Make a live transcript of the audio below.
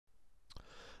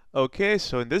Okay,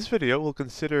 so in this video, we'll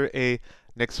consider an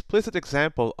explicit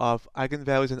example of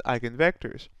eigenvalues and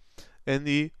eigenvectors in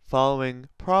the following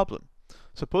problem.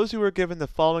 Suppose you were given the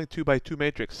following 2 by 2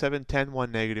 matrix, 7, 10,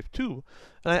 1, negative 2,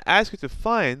 and I ask you to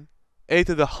find a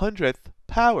to the 100th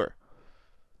power.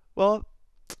 Well,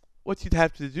 what you'd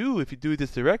have to do if you do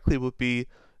this directly would be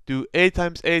do a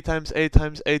times a times a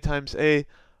times a times a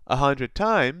 100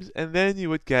 times, and then you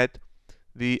would get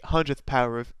the 100th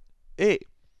power of a.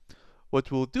 What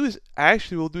we'll do is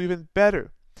actually we'll do even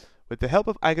better. With the help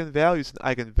of eigenvalues and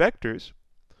eigenvectors,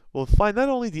 we'll find not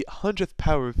only the 100th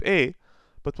power of a,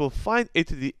 but we'll find a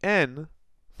to the n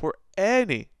for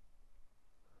any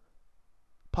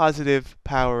positive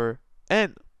power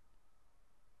n.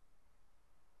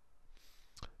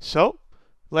 So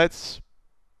let's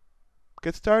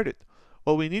get started.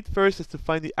 What we need first is to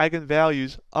find the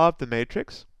eigenvalues of the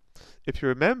matrix. If you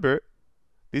remember,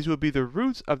 these will be the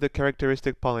roots of the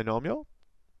characteristic polynomial.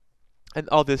 And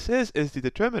all this is the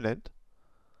determinant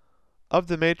of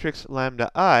the matrix lambda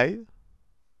I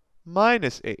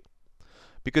minus a.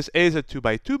 Because a is a 2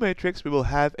 by 2 matrix, we will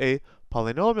have a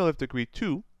polynomial of degree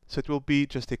 2, so it will be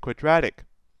just a quadratic.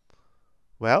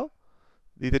 Well,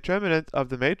 the determinant of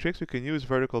the matrix, we can use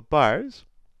vertical bars.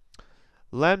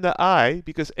 Lambda I,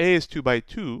 because a is 2 by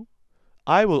 2,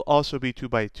 I will also be 2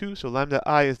 by 2, so lambda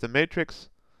I is the matrix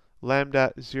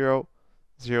lambda 0,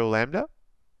 0, lambda,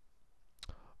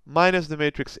 minus the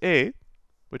matrix A,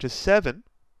 which is 7,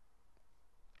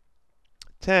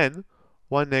 10,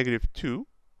 1, negative 2.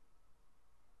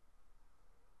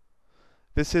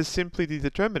 This is simply the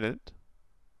determinant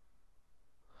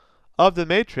of the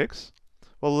matrix.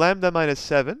 Well, lambda minus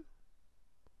 7,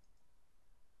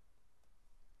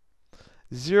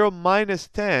 0 minus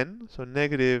 10, so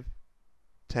negative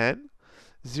 10,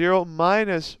 0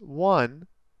 minus 1,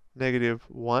 negative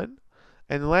 1,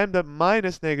 and lambda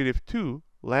minus negative 2,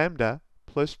 lambda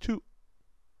plus 2.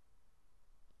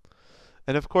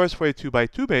 And of course, for a 2 by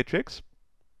 2 matrix,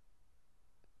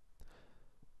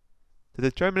 the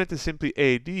determinant is simply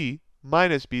AD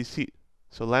minus BC.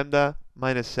 So lambda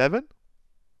minus 7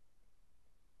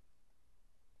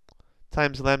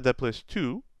 times lambda plus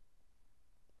 2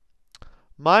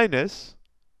 minus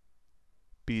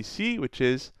BC, which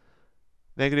is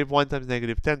negative 1 times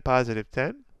negative 10, positive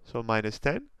 10, so minus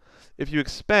 10. If you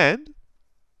expand,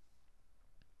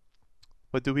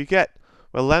 what do we get?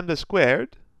 Well, lambda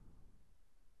squared,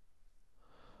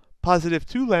 positive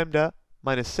 2 lambda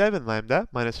minus 7 lambda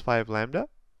minus 5 lambda,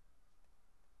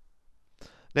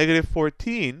 negative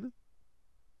 14,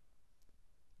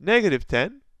 negative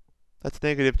 10, that's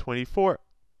negative 24.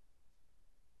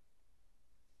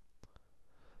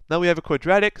 Now we have a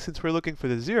quadratic. Since we're looking for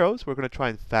the zeros, we're going to try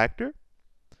and factor.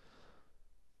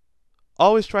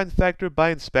 Always try and factor by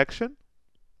inspection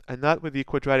and not with the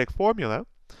quadratic formula.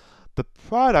 The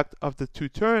product of the two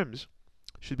terms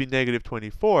should be negative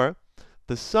 24.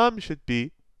 The sum should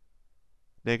be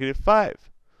negative 5.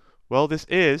 Well, this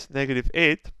is negative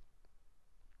 8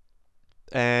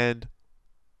 and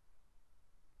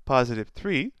positive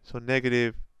 3, so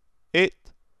negative 8,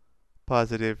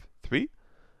 positive 3.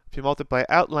 If you multiply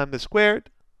out lambda squared,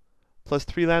 plus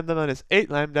 3 lambda minus 8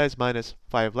 lambda is minus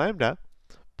 5 lambda,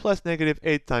 plus negative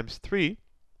 8 times 3,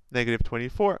 negative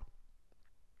 24.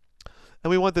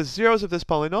 And we want the zeros of this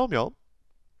polynomial.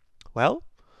 Well,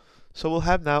 so we'll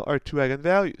have now our two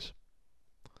eigenvalues.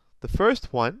 The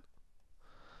first one,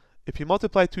 if you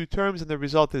multiply two terms and the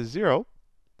result is 0,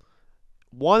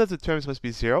 one of the terms must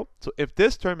be 0. So if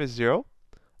this term is 0,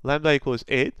 lambda equals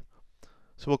 8.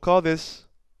 So we'll call this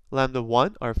lambda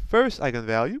 1, our first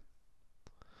eigenvalue.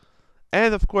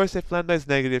 And of course, if lambda is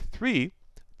negative 3,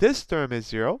 this term is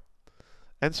 0.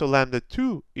 And so lambda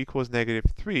 2 equals negative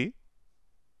 3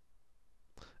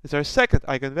 is our second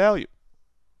eigenvalue.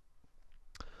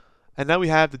 And now we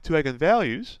have the two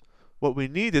eigenvalues. What we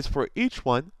need is for each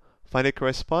one, find a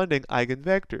corresponding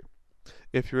eigenvector.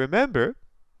 If you remember,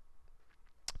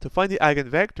 to find the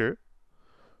eigenvector,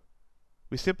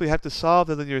 we simply have to solve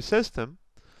the linear system.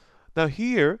 Now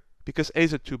here, because A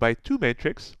is a 2 by 2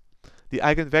 matrix, the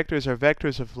eigenvectors are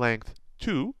vectors of length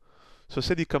 2. So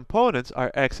say the components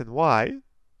are x and y.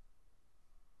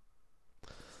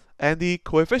 And the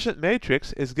coefficient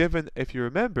matrix is given, if you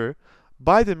remember,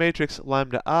 by the matrix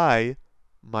lambda I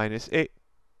minus a.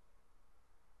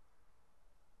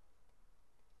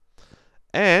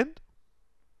 And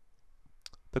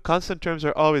the constant terms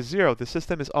are always 0. The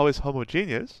system is always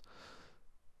homogeneous.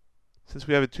 Since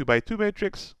we have a 2 by 2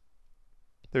 matrix,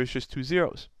 there's just two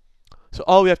zeros. So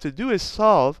all we have to do is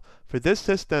solve for this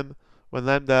system when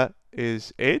lambda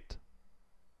is 8.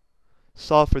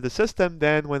 Solve for the system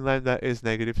then when lambda is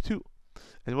negative 2.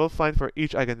 and we'll find for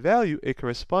each eigenvalue a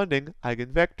corresponding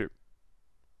eigenvector.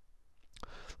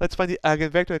 Let's find the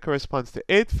eigenvector that corresponds to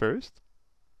 8 first.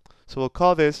 So we'll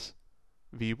call this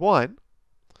v1.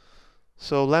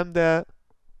 So lambda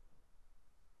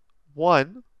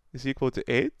 1 is equal to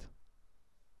 8.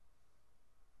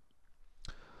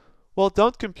 Well,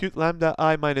 don't compute lambda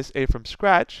I minus a from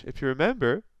scratch. If you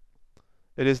remember,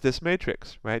 it is this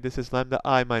matrix, right? This is lambda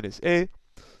I minus a,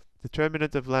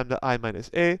 determinant of lambda I minus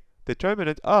a,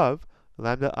 determinant of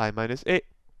lambda I minus a.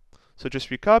 So just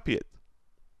recopy it.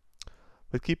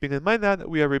 But keeping in mind now that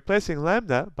we are replacing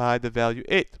lambda by the value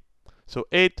 8. So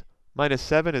 8 minus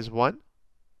 7 is 1,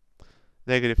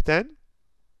 negative 10,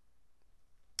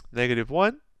 negative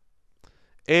 1,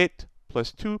 8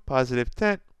 plus 2, positive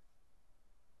 10.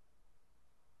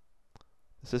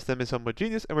 The system is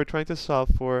homogeneous, and we're trying to solve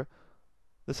for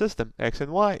the system, x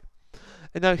and y.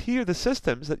 And now here, the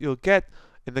systems that you'll get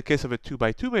in the case of a 2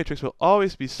 by 2 matrix will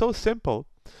always be so simple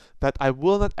that I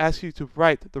will not ask you to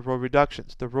write the row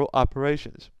reductions, the row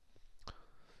operations.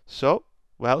 So,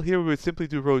 well, here we would simply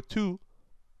do row 2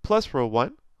 plus row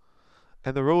 1,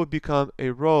 and the row would become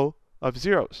a row of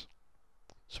zeros.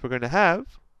 So we're going to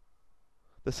have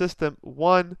the system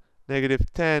 1,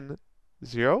 negative 10,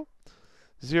 0,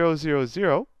 0, 0,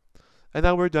 0, and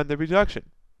now we're done the reduction.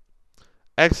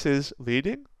 X is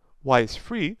leading, y is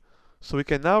free, so we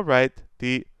can now write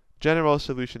the general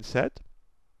solution set.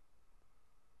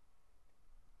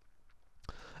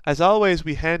 As always,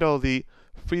 we handle the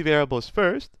free variables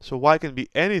first, so y can be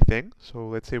anything, so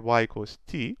let's say y equals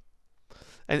t,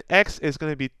 and x is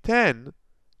going to be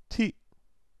 10t,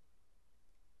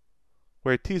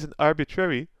 where t is an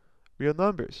arbitrary real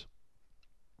numbers.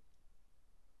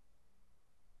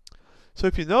 So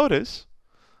if you notice,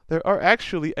 there are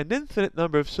actually an infinite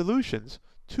number of solutions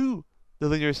to the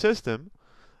linear system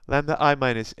lambda I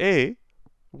minus a,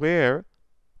 where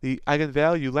the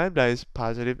eigenvalue lambda is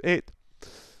positive 8.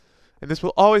 And this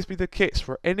will always be the case.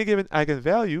 For any given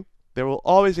eigenvalue, there will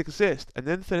always exist an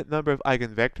infinite number of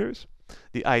eigenvectors.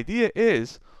 The idea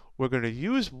is we're going to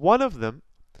use one of them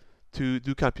to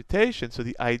do computation. So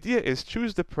the idea is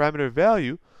choose the parameter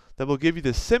value that will give you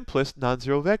the simplest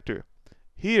non-zero vector.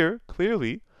 Here,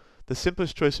 clearly, the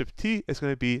simplest choice of t is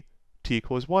going to be t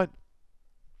equals 1.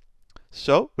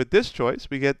 So, with this choice,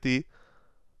 we get the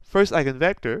first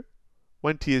eigenvector.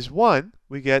 When t is 1,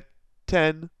 we get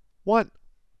 10, 1.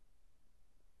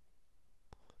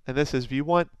 And this is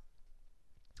v1.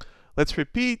 Let's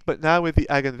repeat, but now with the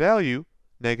eigenvalue,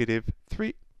 negative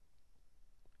 3.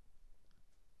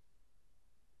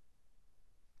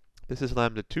 This is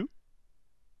lambda 2.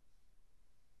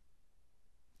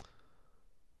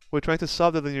 We're trying to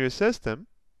solve the linear system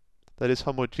that is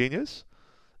homogeneous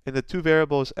in the two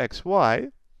variables x, y.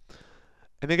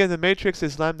 And again, the matrix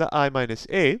is lambda I minus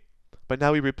a, but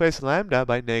now we replace lambda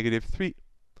by negative 3.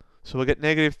 So we'll get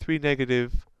negative 3,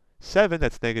 negative 7,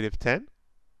 that's negative 10.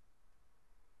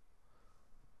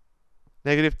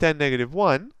 Negative 10, negative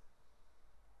 1.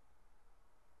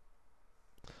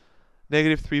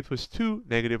 Negative 3 plus 2,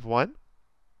 negative 1.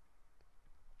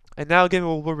 And now again,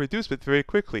 we'll reduce it very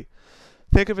quickly.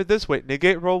 Think of it this way.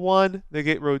 Negate row 1,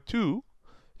 negate row 2.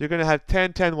 You're going to have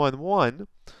 10, 10, 1, 1.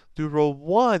 Do row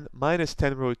 1 minus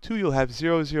 10 row 2. You'll have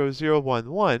 0, 0, 0, 1,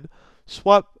 1.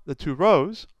 Swap the two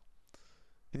rows,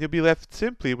 and you'll be left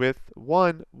simply with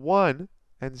 1, 1,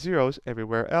 and zeros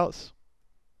everywhere else.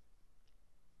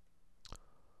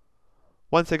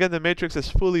 Once again, the matrix is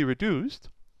fully reduced,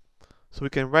 so we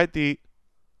can write the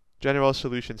general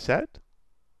solution set.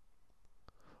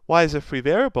 Y is a free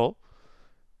variable,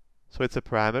 so it's a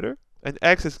parameter, and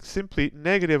x is simply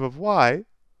negative of y,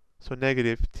 so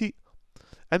negative t.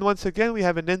 And once again, we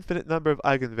have an infinite number of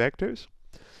eigenvectors.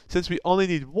 Since we only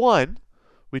need one,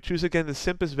 we choose again the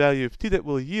simplest value of t that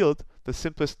will yield the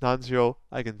simplest non-zero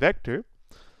eigenvector.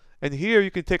 And here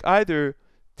you can take either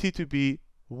t to be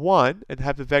 1 and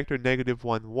have the vector negative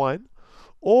 1, 1,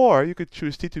 or you could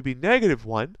choose t to be negative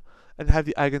 1 and have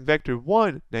the eigenvector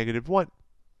 1, negative 1.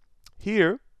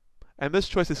 Here, and this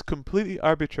choice is completely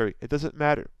arbitrary, it doesn't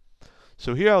matter.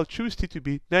 So here I'll choose t to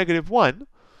be negative 1,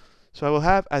 so I will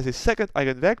have as a second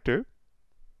eigenvector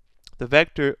the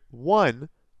vector 1,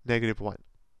 negative 1.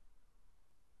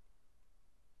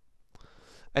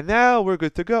 And now we're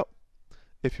good to go.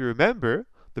 If you remember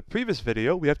the previous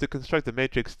video, we have to construct the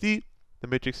matrix D, the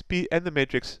matrix P, and the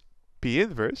matrix P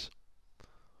inverse.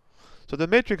 So the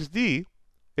matrix D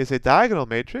is a diagonal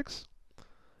matrix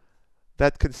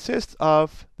that consists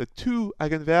of the two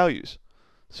eigenvalues.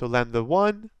 So lambda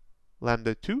 1,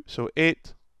 lambda 2, so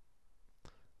 8,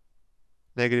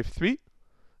 negative 3,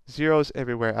 zeros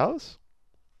everywhere else.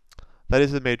 That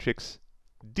is the matrix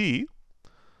D.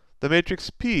 the matrix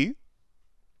P,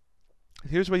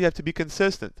 here's where you have to be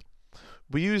consistent.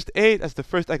 We used 8 as the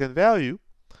first eigenvalue,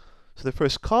 so the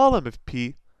first column of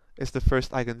P is the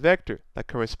first eigenvector that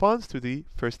corresponds to the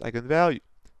first eigenvalue,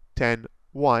 10,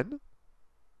 1.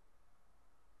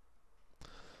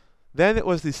 Then it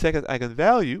was the second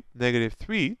eigenvalue, negative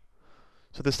 3.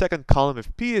 So the second column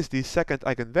of P is the second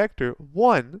eigenvector,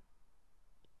 1,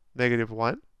 negative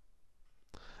 1.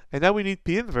 And now we need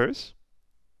P inverse.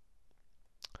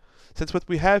 Since what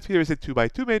we have here is a 2 by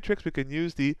 2 matrix, we can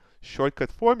use the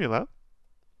shortcut formula.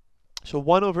 So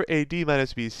 1 over AD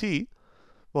minus BC,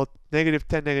 well, negative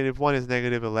 10, negative 1 is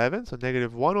negative 11, so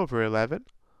negative 1 over 11.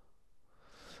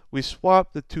 We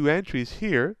swap the two entries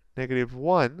here, negative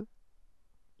 1,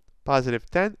 positive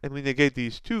 10, and we negate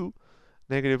these two,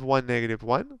 negative 1, negative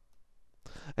 1.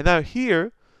 And now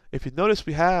here, if you notice,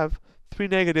 we have 3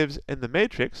 negatives in the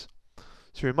matrix,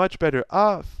 so you're much better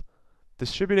off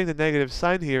distributing the negative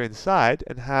sign here inside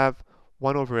and have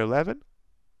 1 over 11,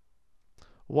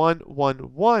 1, 1,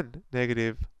 1,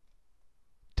 negative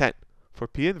 10 for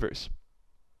P inverse.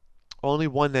 Only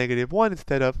 1 negative 1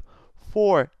 instead of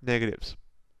 4 negatives.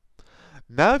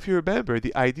 Now if you remember,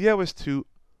 the idea was to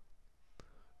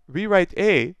rewrite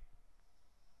A,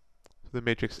 the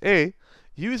matrix A,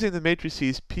 using the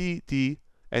matrices P, D,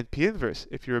 and P inverse.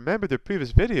 If you remember the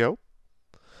previous video,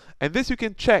 and this you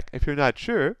can check if you're not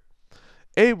sure,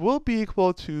 A will be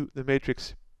equal to the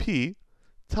matrix P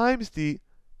times D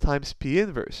times P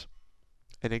inverse.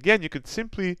 And again, you could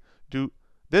simply do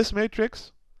this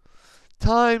matrix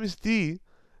times D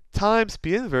times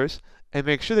P inverse and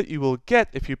make sure that you will get,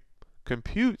 if you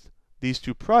compute these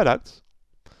two products,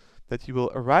 that you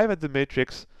will arrive at the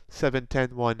matrix 7,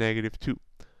 10, 1, negative 2.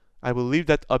 I will leave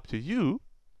that up to you,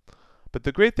 but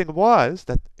the great thing was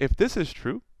that if this is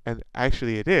true, and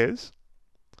actually it is,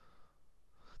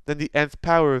 then the nth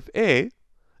power of A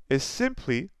is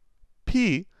simply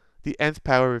P, the nth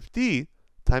power of D,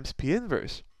 times P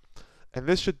inverse. And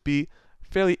this should be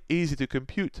fairly easy to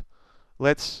compute.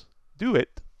 Let's do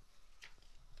it.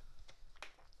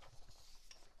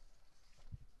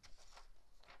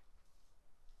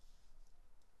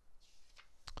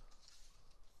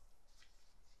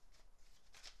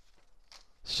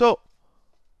 So,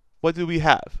 what do we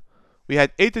have? We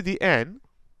had A to the n.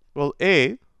 Well,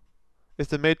 A is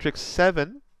the matrix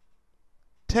 7,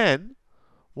 10,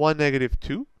 1, negative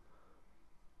 2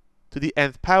 to the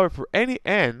nth power for any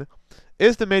n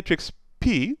is the matrix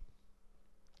P.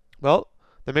 Well,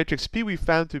 the matrix P we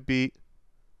found to be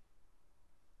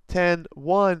 10,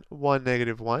 1, 1,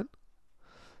 negative 1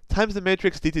 times the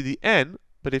matrix D to the n.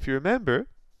 But if you remember,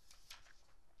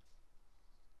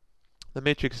 the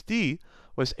matrix D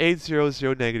was 8, 0,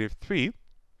 0, negative 3.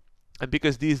 And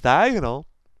because D is diagonal,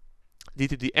 D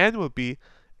to the n will be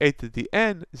 8 to the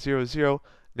n, 0, 0,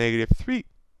 negative 3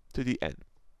 to the n.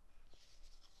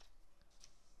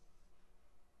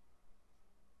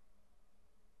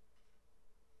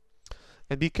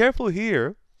 And be careful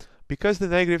here, because the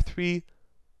negative 3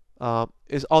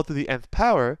 is all to the nth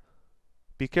power,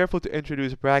 be careful to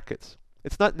introduce brackets.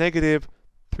 It's not negative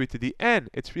 3 to the n,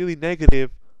 it's really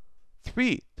negative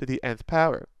 3 to the nth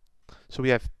power. So we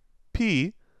have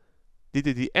P, D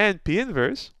to the n, P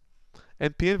inverse,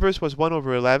 and P inverse was 1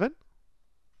 over 11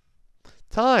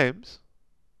 times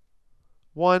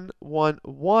 1, 1,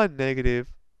 1,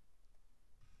 negative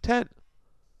 10.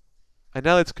 And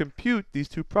now let's compute these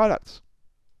two products.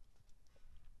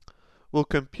 We'll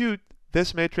compute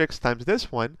this matrix times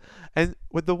this one, and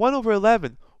with the 1 over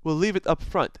 11, we'll leave it up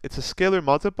front. It's a scalar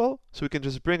multiple, so we can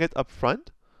just bring it up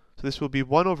front. So this will be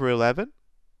 1 over 11.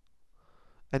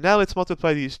 And now let's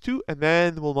multiply these two, and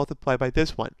then we'll multiply by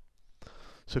this one.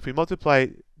 So if we multiply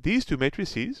these two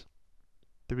matrices,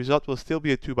 the result will still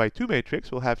be a 2 by 2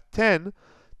 matrix. We'll have 10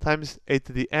 times 8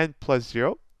 to the n plus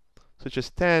 0. So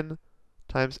just 10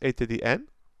 times 8 to the n.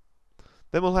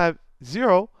 Then we'll have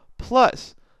 0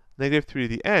 plus negative 3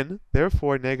 to the n,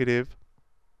 therefore negative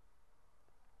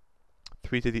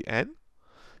 3 to the n.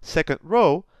 Second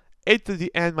row, 8 to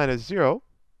the n minus 0,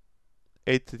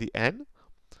 8 to the n.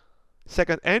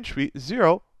 Second entry,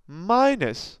 0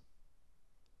 minus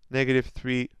negative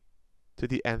 3 to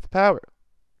the nth power.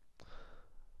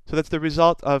 So that's the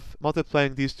result of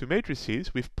multiplying these two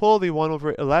matrices. We've pulled the 1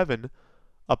 over 11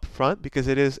 up front because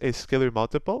it is a scalar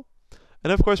multiple.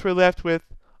 And of course, we're left with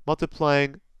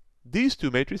multiplying these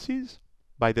two matrices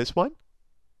by this one.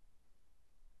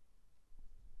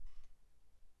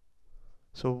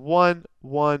 So 1,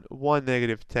 1, 1,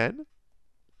 negative 10.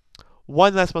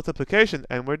 One last multiplication,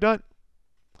 and we're done.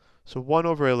 So 1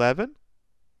 over 11.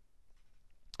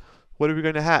 What are we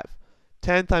going to have?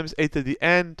 10 times 8 to the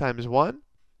n times 1.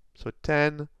 So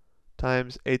 10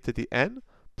 times 8 to the n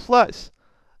plus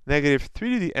negative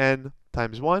 3 to the n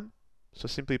times 1. So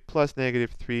simply plus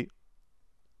negative 3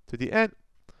 to the n.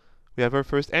 We have our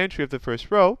first entry of the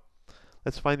first row.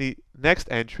 Let's find the next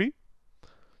entry.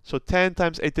 So 10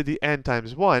 times 8 to the n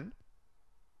times 1.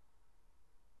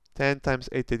 10 times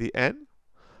 8 to the n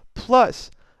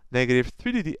plus negative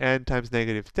 3 to the n times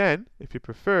negative 10, if you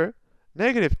prefer,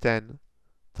 negative 10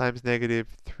 times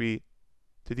negative 3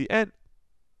 to the n.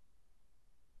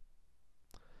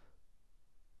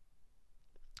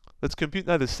 Let's compute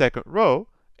now the second row.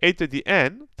 8 to the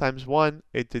n times 1,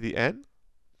 8 to the n,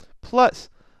 plus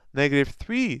negative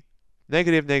 3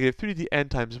 to the n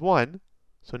times 1,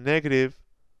 so negative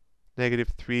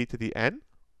 3 to the n.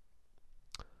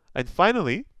 And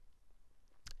finally,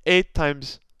 8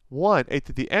 times 1, 8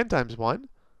 to the n times 1,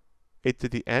 8 to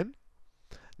the n.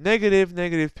 Negative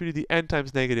 3 to the n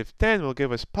times negative 10 will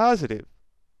give us positive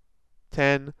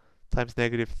 10 times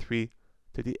negative 3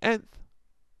 to the nth.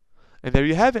 And there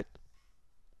you have it.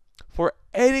 For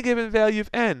any given value of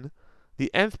n,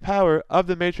 the nth power of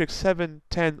the matrix 7,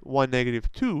 10, 1,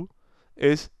 negative 2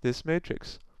 is this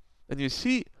matrix. And you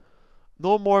see,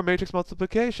 no more matrix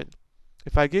multiplication.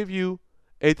 If I give you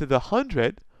a to the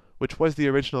 100, which was the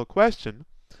original question,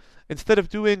 instead of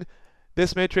doing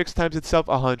this matrix times itself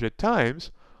 100 times,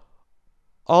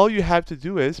 all you have to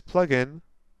do is plug in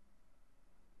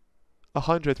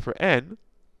 100 for n,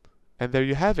 and there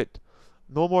you have it.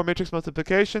 No more matrix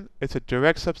multiplication, it's a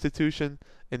direct substitution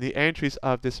in the entries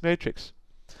of this matrix.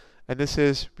 And this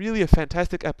is really a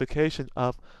fantastic application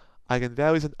of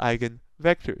eigenvalues and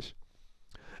eigenvectors.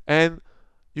 And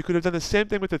you could have done the same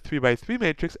thing with the 3 by 3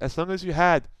 matrix. As long as you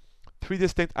had 3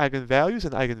 distinct eigenvalues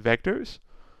and eigenvectors,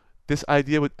 this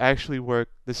idea would actually work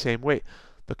the same way.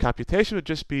 The computation would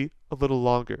just be a little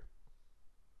longer.